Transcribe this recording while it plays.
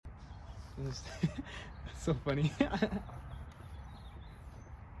That's so funny.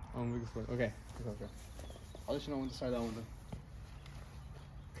 Okay. I'll let you know when to start that one though.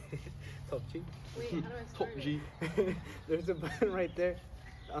 Top G. Wait, how do I start Top G. it? There's a button right there.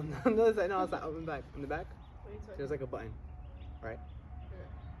 On the other side, no, it's like up in the back. In the back, What are you talking there's like a button, right?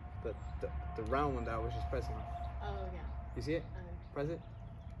 about? The round one that I was just pressing on. Oh, yeah. You see it? Okay. Press it.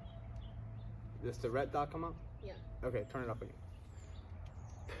 Does the red dot come out? Yeah. Okay, turn it off again.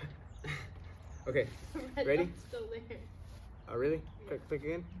 Okay, Red ready? dot's still there. Oh really? Yeah. Click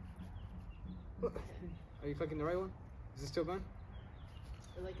again. Okay. Are you clicking the right one? Is it still going?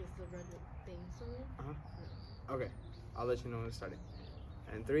 Or like, is the red thing still there? Uh-huh. Okay, I'll let you know when it's starting.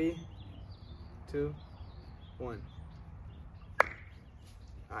 And 3, 2, 1. All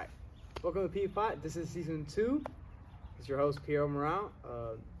right. Welcome to P5. This is season 2. It's your host Piero Morão.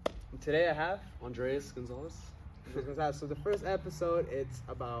 Today I have Andres Gonzalez. So the first episode, it's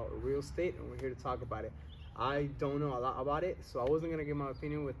about real estate, and we're here to talk about it. I don't know a lot about it, so I wasn't gonna give my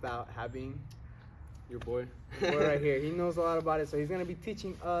opinion without having Your boy. right here. He knows a lot about it, so he's gonna be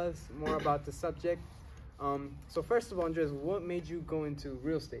teaching us more about the subject. So first of all, Andres, what made you go into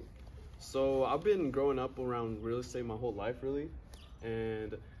real estate? So I've been growing up around real estate my whole life, really.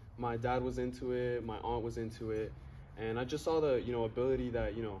 And my dad was into it, my aunt was into it. And I just saw the, ability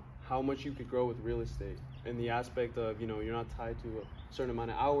that, how much you could grow with real estate. And the aspect of, you're not tied to a certain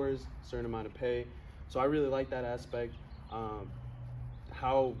amount of hours, certain amount of pay. So I really like that aspect.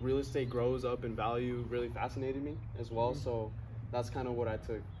 How real estate grows up in value really fascinated me as well. Mm-hmm. So that's kind of what I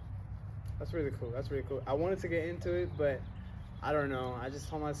took. That's really cool. I wanted to get into it, but I don't know. I just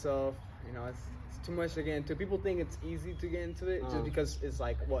told myself, it's too much to get into. People think it's easy to get into it just because it's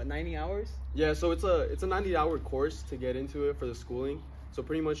like, what, 90 hours? Yeah, so it's a 90-hour course to get into it for the schooling. So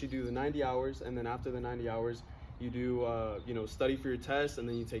pretty much you do the 90 hours, and then after the 90 hours, you do, study for your test, and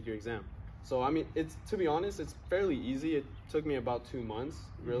then you take your exam. So, I mean, to be honest, it's fairly easy. It took me about 2 months,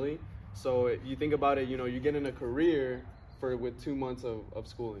 really. So if you think about it, you're getting a career with 2 months of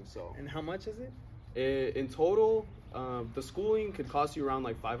schooling. So. And how much is it? In total, the schooling could cost you around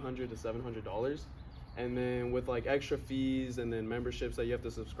like $500 to $700. And then with like extra fees and then memberships that you have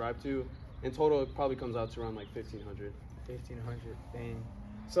to subscribe to, in total, it probably comes out to around like $1,500. 1,500. Dang.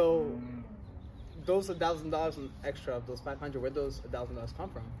 So those $1,000 extra of those 500, where those $1,000 come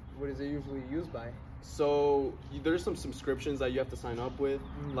from? What is it usually used by? So there's some subscriptions that you have to sign up with,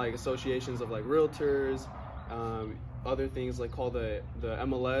 like associations of like realtors, other things like called the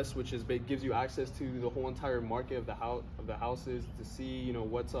MLS, which gives you access to the whole entire market of the houses to see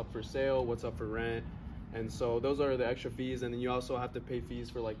what's up for sale, what's up for rent. And so those are the extra fees, and then you also have to pay fees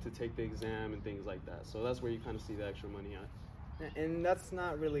for like to take the exam and things like that. So that's where you kind of see the extra money at. And that's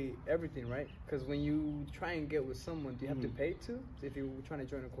not really everything, right? Because when you try and get with someone, do you have to pay too? If you're trying to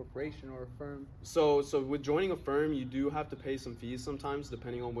join a corporation or a firm? So with joining a firm, you do have to pay some fees sometimes,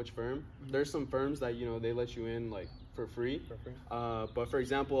 depending on which firm. There's some firms that they let you in like for free. But for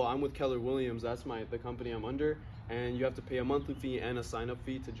example, I'm with Keller Williams. That's the company I'm under, and you have to pay a monthly fee and a sign-up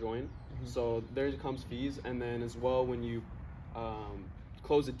fee to join. So there comes fees, and then as well when you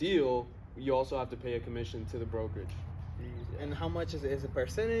close a deal, you also have to pay a commission to the brokerage. And how much is it? Is it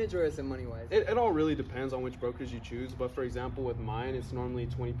percentage or is it money-wise? It all really depends on which brokerage you choose. But for example, with mine, it's normally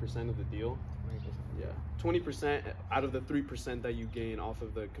 20% of the deal. 20%. Yeah, 20% out of the 3% that you gain off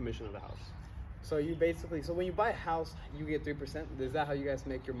of the commission of the house. So you basically, when you buy a house, you get 3%. Is that how you guys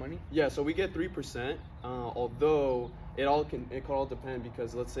make your money? Yeah, so we get 3%. Although it could all depend,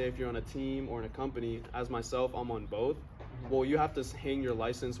 because let's say if you're on a team or in a company, as myself, I'm on both. Well, you have to hang your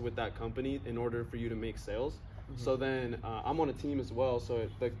license with that company in order for you to make sales. So then I'm on a team as well, so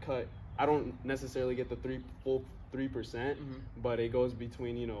I don't necessarily get the full 3%, but it goes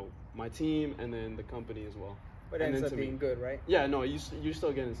between my team and then the company as well. But it ends up being good, right? Yeah, no, you're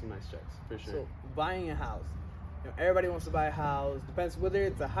still getting some nice checks for sure. So buying a house, everybody wants to buy a house. Depends whether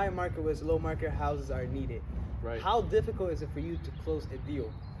it's a high market or it's low market. Houses are needed. Right. How difficult is it for you to close a deal?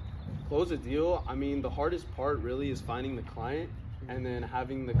 Close a deal. I mean, the hardest part really is finding the client and then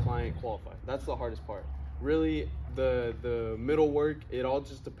having the client qualify. That's the hardest part. Really, the middle work, it all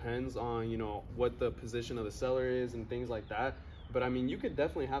just depends on what the position of the seller is and things like that. But I mean, you could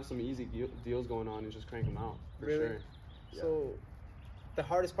definitely have some easy deals going on and just crank them out for sure. Yeah. So the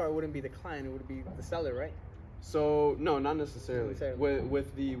hardest part wouldn't be the client; it would be the seller, right? So no, not necessarily.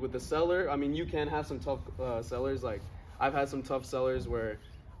 With the seller, I mean, you can have some tough sellers. Like I've had some tough sellers where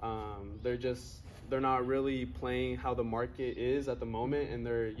they're not really playing how the market is at the moment, and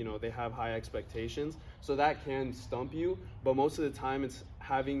they have high expectations. So that can stump you, but most of the time it's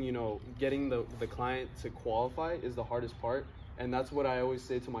having, getting the client to qualify is the hardest part. And that's what I always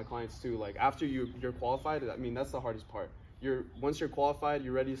say to my clients too. Like after you're qualified, I mean, that's the hardest part. Once you're qualified,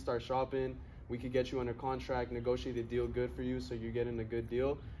 you're ready to start shopping. We could get you under contract, negotiate a deal good for you so you're getting a good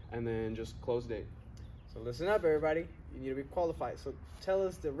deal, and then just close date. So listen up, everybody. You need to be qualified. So tell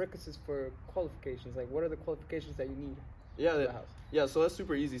us the requisites for qualifications. Like, what are the qualifications that you need for the house? Yeah, so that's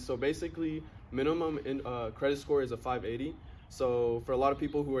super easy. So basically, minimum credit score is a 580. So for a lot of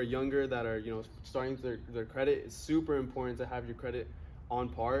people who are younger that are, starting their credit, it's super important to have your credit on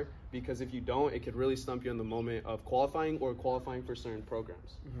par, because if you don't, it could really stump you in the moment of qualifying or qualifying for certain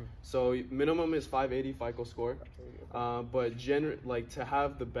programs. Mm-hmm. So minimum is 580 FICO score, but to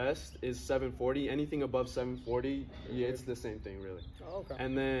have the best is 740. Anything above 740, it's the same thing really. Oh, okay.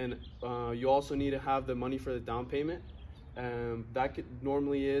 And then you also need to have the money for the down payment. That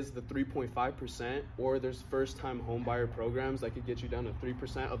normally is the 3.5%, or there's first-time home buyer programs that could get you down to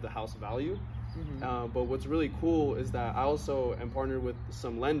 3% of the house value. Mm-hmm. But what's really cool is that I also am partnered with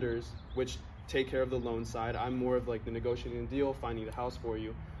some lenders which take care of the loan side. I'm more of like the negotiating deal, finding the house for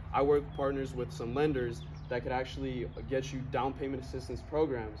you. I work partners with some lenders that could actually get you down payment assistance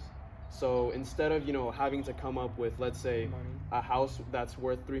programs. So instead of having to come up with, let's say, a house that's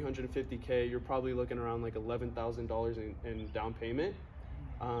worth $350K, you're probably looking around like $11,000 in down payment.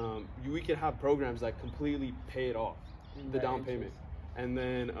 We could have programs that completely pay it off, the down payment. And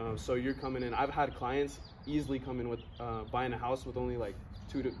then so you're coming in. I've had clients easily come in with buying a house with only like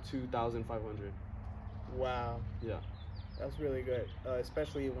 $2,500. Wow. Yeah. That's really good,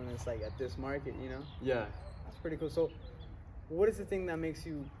 especially when it's like at this market, Yeah. That's pretty cool. So, what is the thing that makes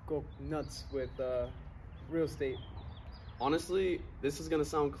you go nuts with real estate? Honestly, this is gonna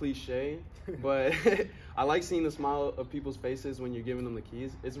sound cliche, but I like seeing the smile of people's faces when you're giving them the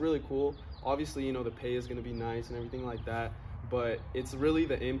keys. It's really cool. Obviously, the pay is gonna be nice and everything like that, but it's really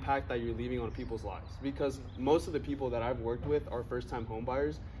the impact that you're leaving on people's lives, because most of the people that I've worked with are first-time home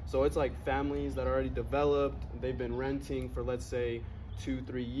buyers. So it's like families that are already developed. They've been renting for, let's say,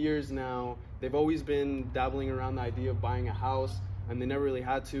 2-3 years now. They've always been dabbling around the idea of buying a house, and they never really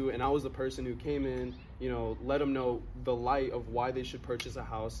had to. And I was the person who came in, let them know the light of why they should purchase a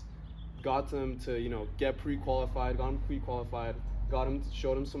house, got them to, get pre-qualified, got them pre-qualified,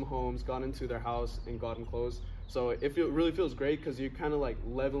 showed them some homes, got into their house, and got them closed. So it really feels great, because you're kind of like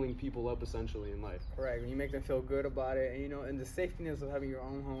leveling people up essentially in life. Correct. When you make them feel good about it, and and the safetyness of having your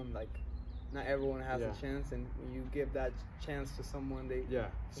own home, like not everyone has a chance, and when you give that chance to someone, they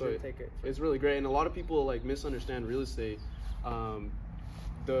take it. It's really great, and a lot of people like misunderstand real estate.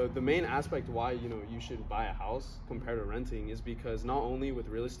 The main aspect why you should buy a house compared to renting is because not only with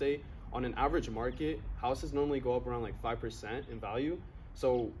real estate, on an average market, houses normally go up around like 5% in value.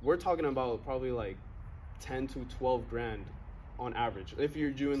 So we're talking about probably like 10 to 12 grand on average if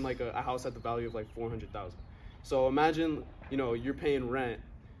you're doing like a house at the value of like 400,000. So imagine you're paying rent.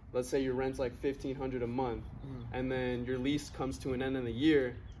 Let's say your rent's like $1,500 a month, and then your lease comes to an end in a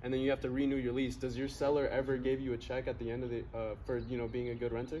year, and then you have to renew your lease. Does your seller ever give you a check at the end of the for being a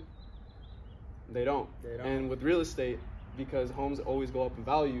good renter? They don't. And with real estate, because homes always go up in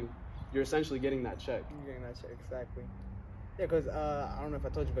value, you're essentially getting that check. You're getting that check, exactly. Yeah, because I don't know if I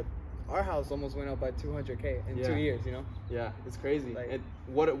told you, but our house almost went up by $200K in 2 years. Yeah, it's crazy. Like, and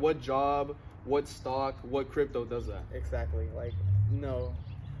what job, what stock, what crypto does that? Exactly. Like, no.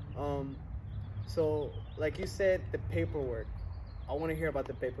 So like you said, the paperwork. I want to hear about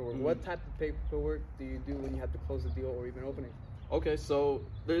the paperwork. Mm-hmm. What type of paperwork do you do when you have to close a deal or even open it? Okay, so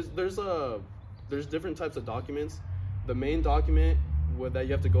there's different types of documents. The main document that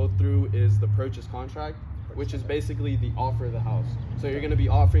you have to go through is the purchase contract, which is basically the offer of the house. So you're going to be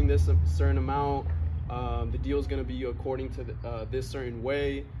offering this a certain amount. The deal is going to be according to this certain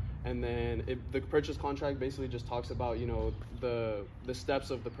way. And then the purchase contract basically just talks about, the steps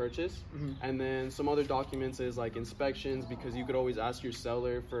of the purchase. Mm-hmm. And then some other documents is like inspections, because you could always ask your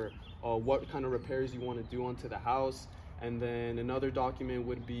seller for what kind of repairs you want to do onto the house. And then another document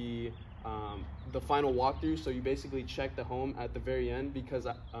would be the final walkthrough. So you basically check the home at the very end, because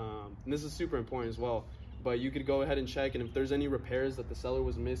and this is super important as well. But you could go ahead and check, and if there's any repairs that the seller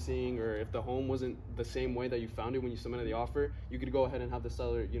was missing, or if the home wasn't the same way that you found it when you submitted the offer, you could go ahead and have the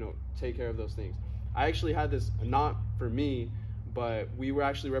seller, take care of those things. I actually had this, not for me, but we were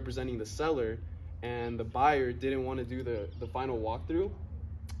actually representing the seller, and the buyer didn't want to do the final walkthrough,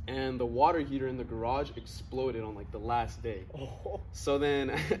 and the water heater in the garage exploded on like the last day. So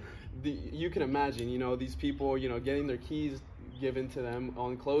then you can imagine, these people, getting their keys given to them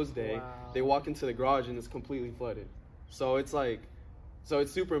on close day. Wow. They walk into the garage and it's completely flooded. So it's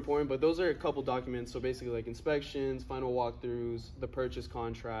super important. But those are a couple documents. So basically like inspections, final walkthroughs, the purchase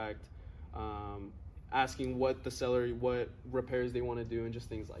contract, asking what repairs they want to do and just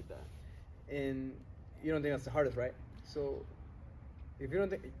things like that. And you don't think that's the hardest, right? So if you don't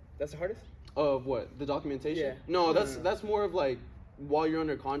think that's the hardest, Of what? The documentation? Yeah. No, No. that's more of like while you're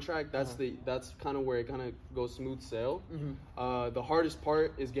under contract. That's Uh-huh. that's kind of where it kind of goes smooth sail. Mhm. The hardest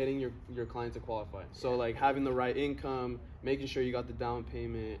part is getting your client to qualify. So like having the right income, making sure you got the down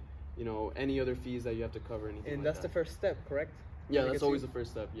payment, you know, any other fees that you have to cover, anything. And like that's that. the first step, correct? Yeah, When it that's gets always you- the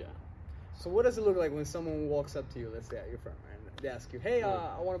first step. Yeah. So what does it look like when someone walks up to you, let's say at your firm, and they ask you, "Hey,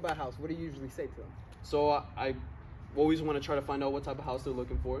 I want to buy a house." What do you usually say to them? So I always want to try to find out what type of house they're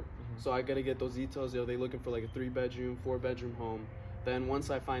looking for. So I gotta get those details. They looking for like a 3-bedroom, 4-bedroom home. Then once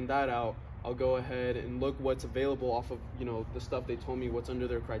I find that out, I'll go ahead and look what's available off of, you know, the stuff they told me, what's under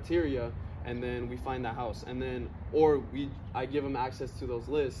their criteria, and then we find that house. And then, I give them access to those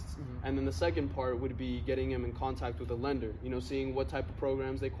lists. And then the second part would be getting them in contact with a lender, you know, seeing what type of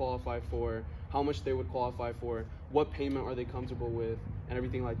programs they qualify for, how much they would qualify for, what payment are they comfortable with, and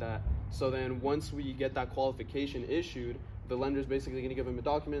everything like that. So then once we get that qualification issued, the lender's basically going to give them a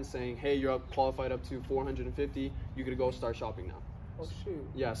document saying, hey, you're qualified up to 450, you could go start shopping now. Oh shoot.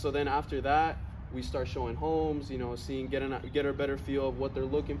 Yeah, so then after that, we start showing homes, you know, get a better feel of what they're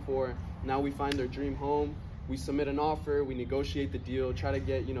looking for. Now we find their dream home, we submit an offer, we negotiate the deal, try to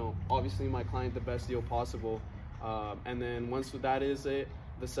get, you know, obviously my client the best deal possible. And then once that is it,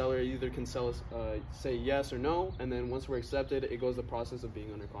 the seller either can say yes or no, and then once we're accepted, it goes the process of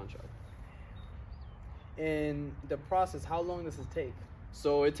being under contract. And the process, how long does it take?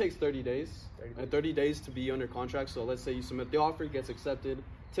 So it takes 30 days. 30 days. 30 days to be under contract. So let's say you submit the offer, gets accepted.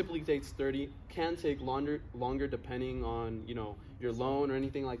 Typically takes 30. Can take longer depending on, you know, your loan or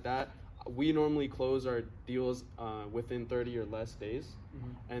anything like that. We normally close our deals within 30 or less days.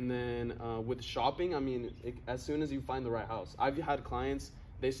 And then with shopping, I mean, as soon as you find the right house. I've had clients,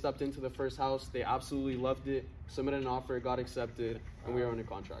 they stepped into the first house, they absolutely loved it, submitted an offer, got accepted, and we were under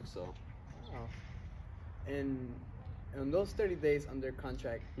contract. So. Wow. And in those 30 days under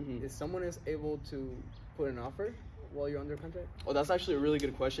contract, is someone able to put an offer while you're under contract? Oh, that's actually a really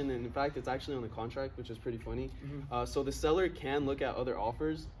good question, and in fact, it's actually on the contract, which is pretty funny. So the seller can look at other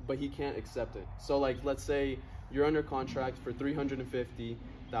offers, but he can't accept it. So like, let's say you're under contract for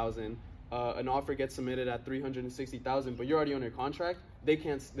 $350,000. An offer gets submitted at $360,000, but you're already under contract. They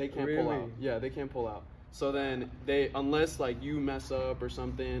can't Really? pull out. Yeah, they can't pull out. So then unless like you mess up or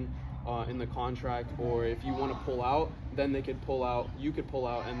something in the contract, or if you want to pull out, then they could pull out. You could pull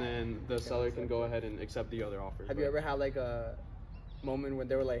out, and then the seller can go ahead and accept the other offers. Have you ever had like a moment when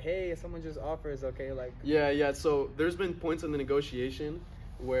they were like, "Hey, someone just offers, okay?" Like. Yeah. So there's been points in the negotiation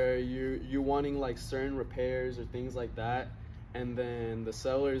where you're wanting like certain repairs or things like that, and then the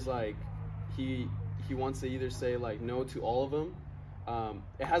seller's like, he wants to either say like no to all of them.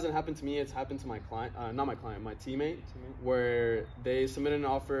 It hasn't happened to me. It's happened to my client, not my client, my teammate, where they submitted an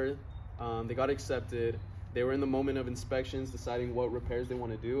offer, they got accepted. They were in the moment of inspections, deciding what repairs they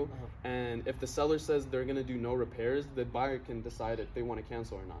want to do. And if the seller says they're gonna do no repairs, the buyer can decide if they want to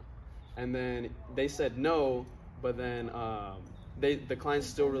cancel or not. And then they said no, but then the clients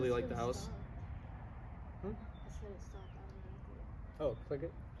still really like the house. Hmm? It said it stopped automatically. Oh, click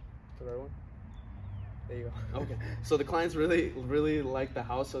it. To the right one. There you go. Okay. So the clients really liked the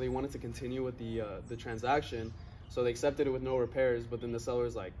house, so they wanted to continue with the transaction. So they accepted it with no repairs, but then the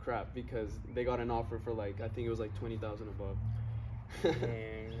seller's like, crap, because they got an offer for like, I think it was like 20,000 above.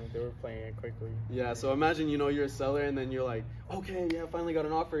 And they were playing it quickly. Yeah, so imagine, you know, you're a seller and then you're like, okay, yeah, finally got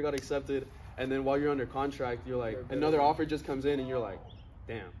an offer, got accepted. And then while you're under contract, you're like, another offer just comes in and you're like,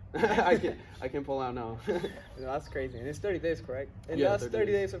 damn, I can't pull out now. No, that's crazy. And it's 30 days, correct? And Yeah, that's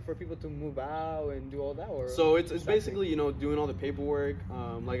 30 days. days for people to move out and do all that? Or So it's basically, you know, doing all the paperwork,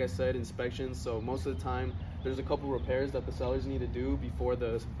 like I said, inspections. So most of the time, there's a couple repairs that the sellers need to do before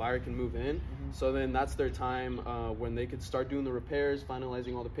the buyer can move in. So then that's their time when they could start doing the repairs,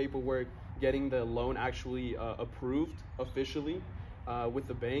 finalizing all the paperwork, getting the loan actually approved officially with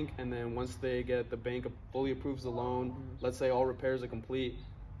the bank. And then once they get the bank fully approves the loan, let's say all repairs are complete,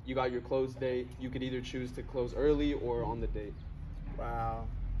 you got your close date. You could either choose to close early or on the date. Wow.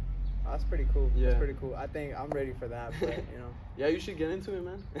 That's pretty cool. Yeah. That's pretty cool. I think I'm ready for that, but, you know. Yeah, you should get into it,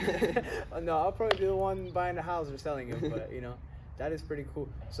 man. No, I'll probably be the one buying the house or selling it, but, you know, that is pretty cool.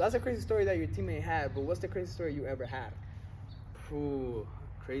 So that's a crazy story that your teammate had, but what's the craziest story you ever had? Ooh,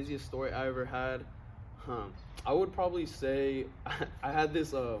 craziest story I ever had? I would probably say I had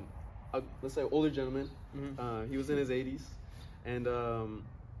this, let's say, older gentleman. He was in his 80s. And,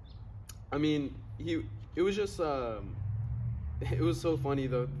 I mean, it was just... it was so funny,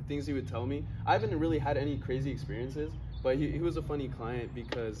 the things he would tell me. I haven't really had any crazy experiences, but he was a funny client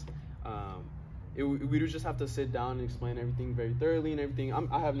because we would just have to sit down and explain everything very thoroughly and everything.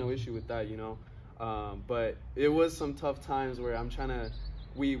 I have no issue with that, but it was some tough times where I'm trying to.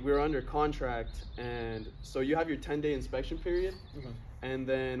 We're under contract, and so you have your 10-day inspection period, and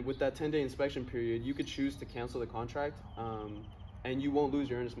then with that 10-day inspection period, you could choose to cancel the contract, and you won't lose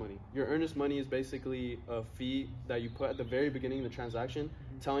your earnest money. Your earnest money is basically a fee that you put at the very beginning of the transaction,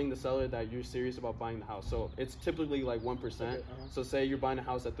 telling the seller that you're serious about buying the house. So it's typically like 1%. So say you're buying a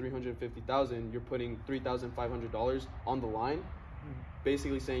house at $350,000, you're putting $3,500 on the line,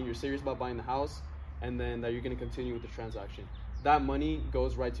 basically saying you're serious about buying the house, and then that you're going to continue with the transaction. That money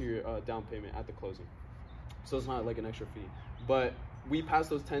goes right to your down payment at the closing. So it's not like an extra fee. But we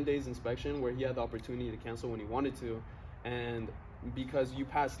passed those 10 days inspection where he had the opportunity to cancel when he wanted to. And because you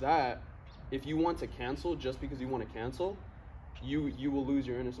pass that, if you want to cancel just because you want to cancel, you will lose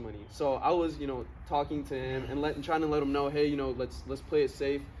your earnest money. So I was, talking to him and trying to let him know, hey, let's play it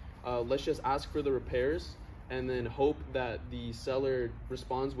safe. Let's just ask for the repairs, and then hope that the seller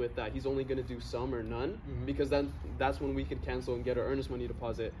responds with that he's only going to do some or none, because then that's when we could cancel and get our earnest money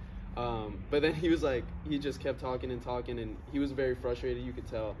deposit. But then he just kept talking, and he was very frustrated, you could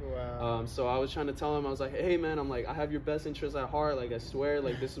tell. Wow. So I was trying to tell him, I was like, hey man, I have your best interest at heart, I swear,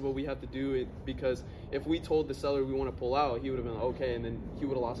 this is what we have to do, because if we told the seller we want to pull out, he would have been like, okay, and then he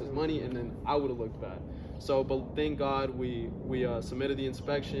would have lost his money, and then I would have looked bad. So, but thank God we submitted the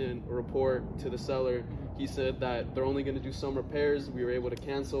inspection report to the seller. He said that they're only going to do some repairs. We were able to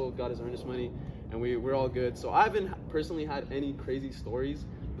cancel, got his earnest money, and we're all good. So I haven't personally had any crazy stories,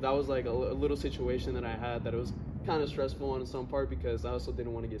 but that was like a little situation that I had that it was kind of stressful on some part because I also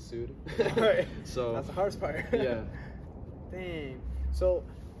didn't want to get sued. Right. So that's the hardest part. Yeah. Dang. So,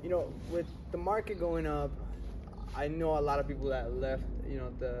 with the market going up, I know a lot of people that left,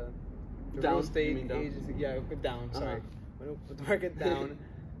 the Down? real estate You mean down? agency. Yeah, down. Sorry. With the market down.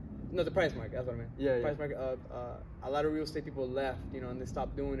 No, the price market. That's what I meant. Yeah. Price market up. A lot of real estate people left, and they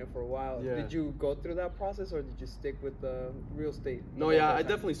stopped doing it for a while. Yeah. Did you go through that process, or did you stick with the real estate? No, yeah, I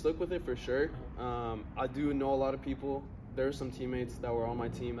definitely stuck with it for sure. I do know a lot of people. There are some teammates that were on my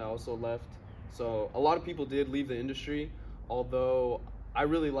team that also left. So a lot of people did leave the industry, although I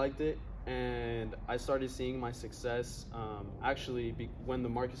really liked it. And I started seeing my success when the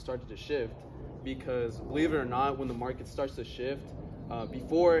market started to shift, because believe it or not, when the market starts to shift,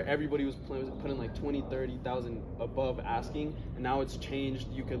 before everybody was putting like 20, 30,000 above asking, and now it's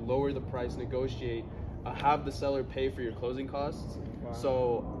changed. You can lower the price, negotiate, have the seller pay for your closing costs. Wow.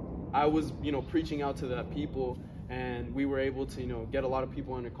 So I was, preaching out to that people, and we were able to, get a lot of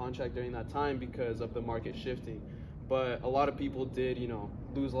people under contract during that time because of the market shifting. But a lot of people did,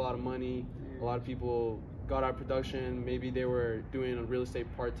 lose a lot of money. A lot of people got out of production. Maybe they were doing a real estate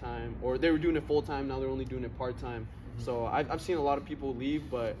part-time, or they were doing it full-time. Now they're only doing it part-time. So I've seen a lot of people leave,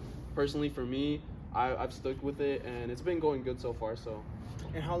 but personally for me, I've stuck with it, and it's been going good so far. So.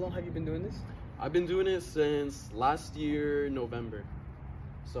 And how long have you been doing this? I've been doing it since last year, November.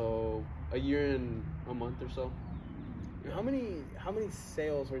 So a year and a month or so. How many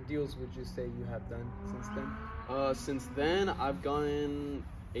sales or deals would you say you have done since then? Since then, I've gotten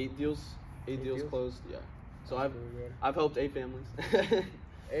 8 deals. 8 deals closed. Yeah. So I've helped 8 families.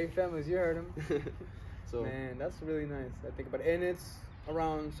 8 families, you heard them. So man, that's really nice. I think about it, and it's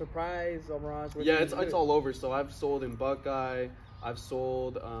around Surprise, around. Yeah, it's all over. So I've sold in Buckeye, I've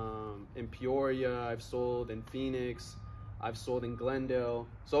sold in Peoria, I've sold in Phoenix, I've sold in Glendale.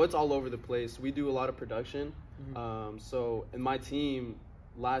 So it's all over the place. We do a lot of production. So in my team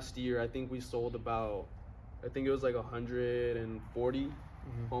last year, I think we sold it was like 140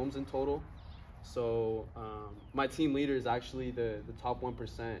 homes in total. So my team leader is actually the top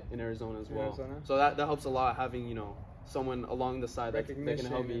 1% in Arizona as well. So that helps a lot, having someone along the side that can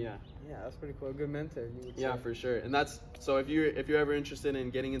help me. Yeah, that's pretty cool. A good mentor, you would say. Yeah, for sure. And that's so if you're ever interested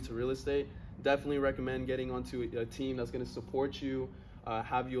in getting into real estate, definitely recommend getting onto a team that's going to support you,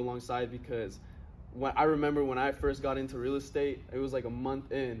 have you alongside, because I remember when I first got into real estate, it was like a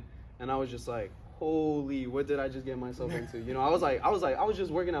month in, and I was just like, holy, what did I just get myself into? I was just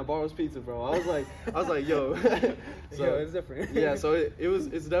working at Barro's Pizza, bro. I was like, yo. So, yo, it's different. Yeah, so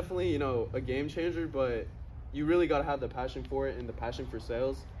it's definitely, a game changer, but you really got to have the passion for it and the passion for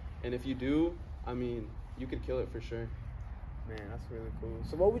sales. And if you do, you could kill it for sure. Man, that's really cool.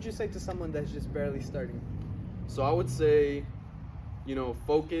 So what would you say to someone that's just barely starting? So I would say,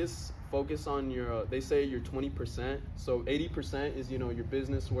 focus on they say your 20%. So 80% is, your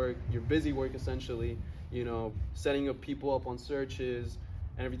business work, your busy work essentially, setting up people up on searches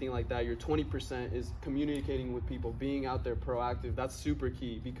and everything like that. Your 20% is communicating with people, being out there proactive. That's super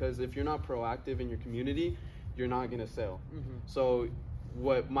key, because if you're not proactive in your community, you're not going to sell. So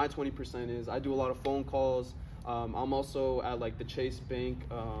what my 20% is. I do a lot of phone calls. I'm also at like the Chase Bank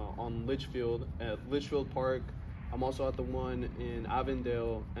on Litchfield at Litchfield Park. I'm also at the one in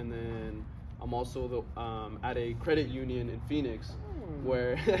Avondale, and then I'm also at a credit union in Phoenix,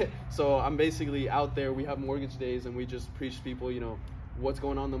 where so I'm basically out there. We have mortgage days, and we just preach to people, what's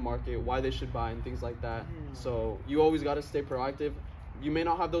going on in the market, why they should buy, and things like that. So you always got to stay proactive. You may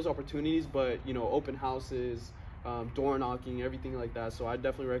not have those opportunities, but open houses, door knocking, everything like that. So I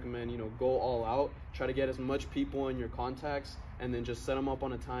definitely recommend go all out. Try to get as much people in your contacts, and then just set them up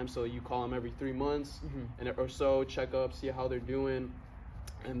on a time. So you call them every 3 months or so, check up, see how they're doing,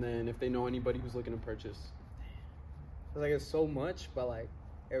 and then if they know anybody who's looking to purchase. It's so much, but like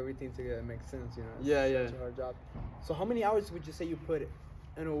everything together makes sense. It's Yeah. such a hard job. So how many hours would you say you put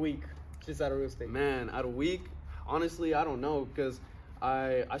in a week just out of real estate? Man, out a week, honestly, I don't know, because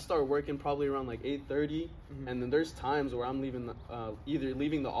I start working probably around like 8:30, and then there's times where I'm leaving either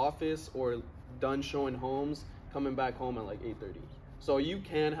leaving the office or done showing homes, coming back home at like 8:30. So you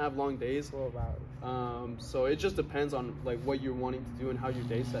can have long days. 12 hours. So it just depends on like what you're wanting to do and how your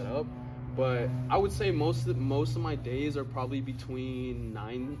day's set up. But I would say most of my days are probably between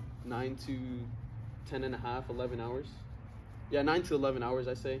 9 to 10 and a half, 11 hours. Yeah, 9 to 11 hours,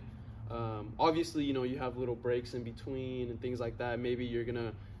 I say. Obviously, you have little breaks in between and things like that. Maybe you're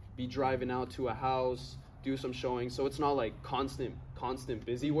gonna be driving out to a house, do some showing. So it's not like constant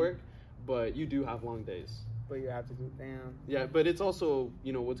busy work, but you do have long days. But you have to do damn. Yeah, but it's also,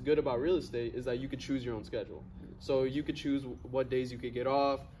 what's good about real estate is that you could choose your own schedule. So you could choose what days you could get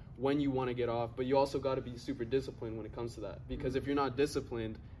off, when you want to get off, but you also got to be super disciplined when it comes to that. Because if you're not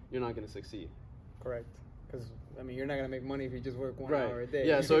disciplined, you're not going to succeed. Correct. Because, you're not going to make money if you just work 1 Right. hour a day.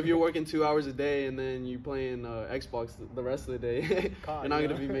 Yeah, so if you're working 2 hours a day and then you're playing Xbox the rest of the day, you're not going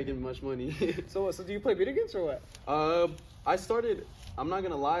to be making much money. So do you play video games or what? I started, I'm not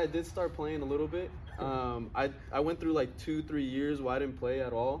going to lie, I did start playing a little bit. I went through like 2-3 years where I didn't play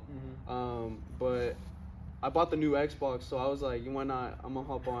at all. But I bought the new Xbox, so I was like, why not? I'm going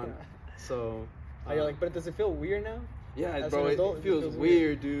to hop on. So. You're like, but does it feel weird now? Yeah, bro, it feels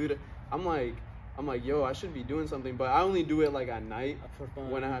weird, dude. I'm like, yo, I should be doing something, but I only do it like at night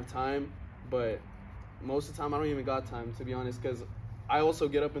when I have time. But most of the time, I don't even got time, to be honest, because I also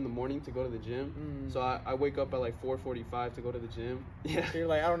get up in the morning to go to the gym. So I wake up at like 4:45 to go to the gym. Yeah. So you're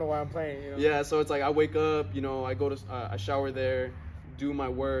like, I don't know why I'm playing. Yeah, so it's like I wake up, I go to, I shower there, do my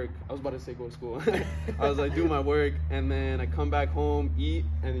work. I was about to say go to school. I was like, do my work, and then I come back home, eat,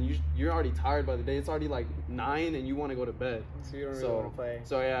 and then you're already tired by the day. It's already like 9, and you want to go to bed. So you don't really want to play.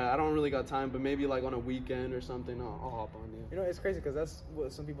 So yeah, I don't really got time, but maybe like on a weekend or something, I'll hop on. Yeah. It's crazy because that's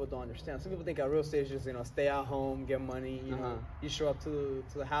what some people don't understand. Some people think real estate is just stay at home, get money. You show up to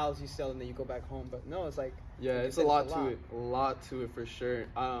the house, you sell, and then you go back home. But no, it's like it's a lot to it. A lot to it for sure.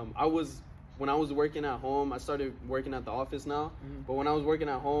 When I was working at home, I started working at the office now. But when I was working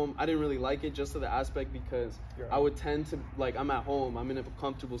at home, I didn't really like it just to the aspect because I would tend to, like, I'm at home, I'm in a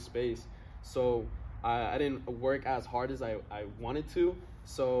comfortable space. So I didn't work as hard as I wanted to.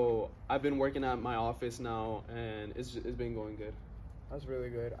 So I've been working at my office now, and it's been going good. That's really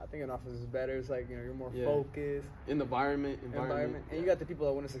good. I think an office is better. It's like, you're more focused. Environment. And you got the people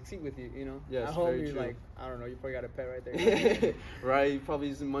that want to succeid with you, Yes, at home, very you're true. like, I don't know, you probably got a pet right there. Right, you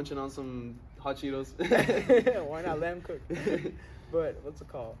probably munching on some hot Cheetos. Why not lamb cook? But what's it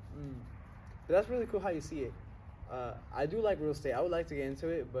called? But that's really cool how you see it. I do like real estate. I would like to get into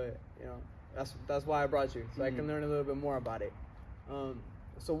it, but that's why I brought you, so I can learn a little bit more about it.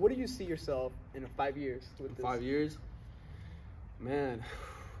 So what do you see yourself in 5 years with this? 5 years? Man,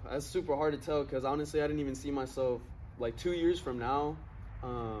 that's super hard to tell because honestly, I didn't even see myself like 2 years from now.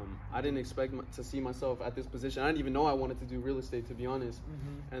 I didn't expect to see myself at this position. I didn't even know I wanted to do real estate, to be honest.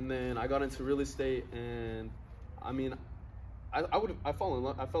 And then I got into real estate, and I mean, I fell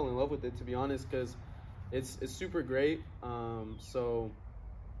in love with it, to be honest, because it's super great. So,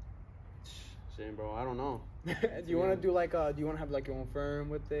 shame, bro. I don't know. Do you want to do like do you want to have like your own firm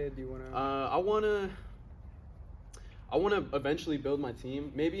with it? Do you want to? I want to eventually build my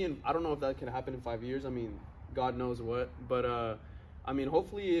team. Maybe I don't know if that can happen in 5 years. I mean, God knows what. But I mean,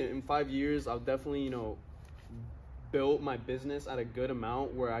 hopefully in 5 years, I'll definitely build my business at a good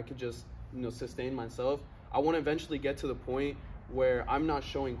amount where I could just sustain myself. I want to eventually get to the point where I'm not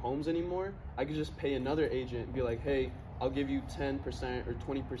showing homes anymore. I could just pay another agent and be like, hey, I'll give you 10% or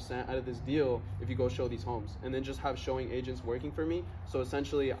 20% out of this deal if you go show these homes, and then just have showing agents working for me. So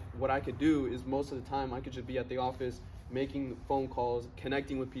essentially what I could do is most of the time I could just be at the office making phone calls,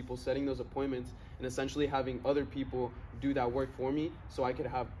 connecting with people, setting those appointments, and essentially having other people do that work for me so I could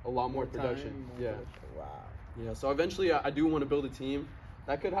have a lot more production. Wow. Yeah, so eventually I do want to build a team.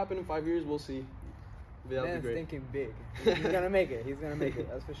 that could happen in 5 years. We'll see. But that'd Man's be great. thinking big. He's gonna make it. He's gonna make it.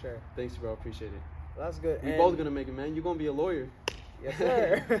 That's for sure. Thanks, bro. Appreciate it. That's good. We both gonna make it, man. You're gonna be a lawyer. Yes,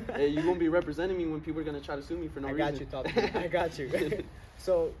 sir. Hey, you're gonna be representing me when people are gonna try to sue me for no reason. I got you, Top. I got you.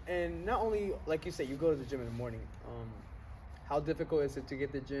 So, and not only, like you said, you go to the gym in the morning. How difficult is it to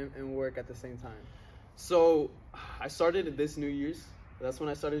get the gym and work at the same time? So, I started at this New Year's. That's when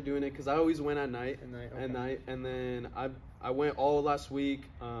I started doing it because I always went at night. And then I went all last week.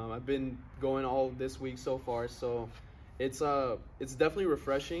 I've been going all this week so far. So, it's definitely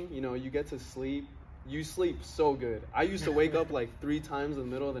refreshing. You know, you get to sleep. You sleep so good. I used to wake up like 3 times in the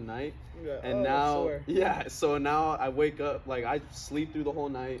middle of the night, and so now I wake up like I sleep through the whole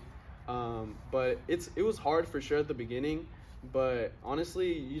night. But it was hard for sure at the beginning, but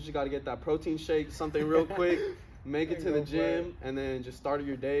honestly, you just got to get that protein shake, something real quick, make it to the gym, and then just start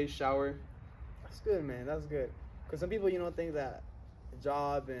your day, shower. That's good, man. That's good. Because some people, think that a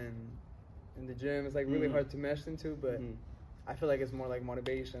job and the gym is like really hard to mesh into, but. I feel like it's more like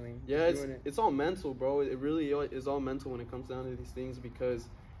motivation. Yeah, it's all mental, bro. It really is all mental when it comes down to these things because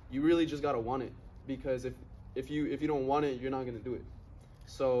you really just gotta want it. Because if you don't want it, you're not gonna do it.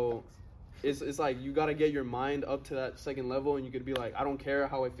 So it's like you gotta get your mind up to that second level, and you could be like, I don't care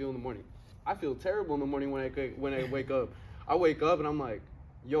how I feel in the morning. I feel terrible in the morning when I wake up. I wake up and I'm like,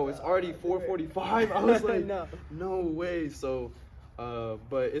 yo, it's already 4:45. I was like, no way. So,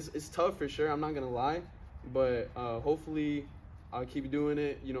 but it's tough for sure. I'm not gonna lie. But hopefully I'll keep doing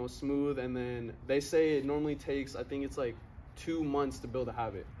it, smooth. And then they say it normally takes, I think it's like 2 months to build a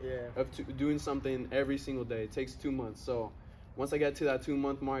habit. Yeah. Of doing something every single day. It takes 2 months. So once I get to that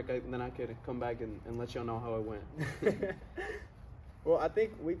 2-month mark, then I could come back and let y'all know how it went. Well, I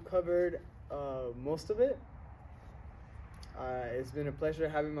think we've covered most of it. It's been a pleasure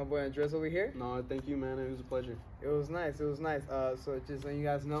having my boy Andres over here. No, thank you, man. It was a pleasure. It was nice. So just letting you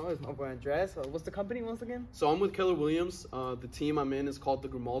guys know, it's my boy Andres. What's the company once again? So I'm with Keller Williams. The team I'm in is called the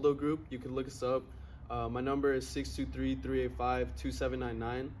Grimaldo Group. You can look us up. My number is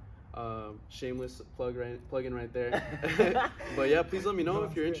 623-385-2799. Shameless plug in right there. But yeah, please let me know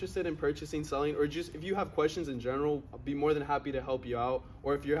if you're interested in purchasing, selling, or just if you have questions in general. I'll be more than happy to help you out.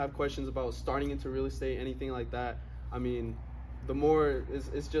 Or if you have questions about starting into real estate, anything like that. I mean, the more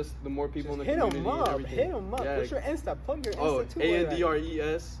it's just the more people just in the community. Hit them up. Yeah. What's your Insta? Plug your Insta too.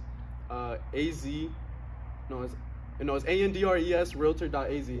 ANDRES AZ. No, it's ANDRES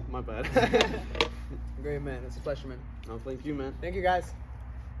Realtor.az. My bad. Great, man. It's a pleasure, man. No, thank you, man. Thank you, guys.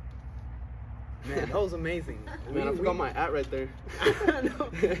 Man, that was amazing. Man, I forgot my right there. Man,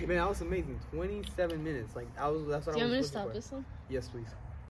 that was amazing. 27 minutes. Like that's what I was looking for. Do you want me to stop this one? Yes, please.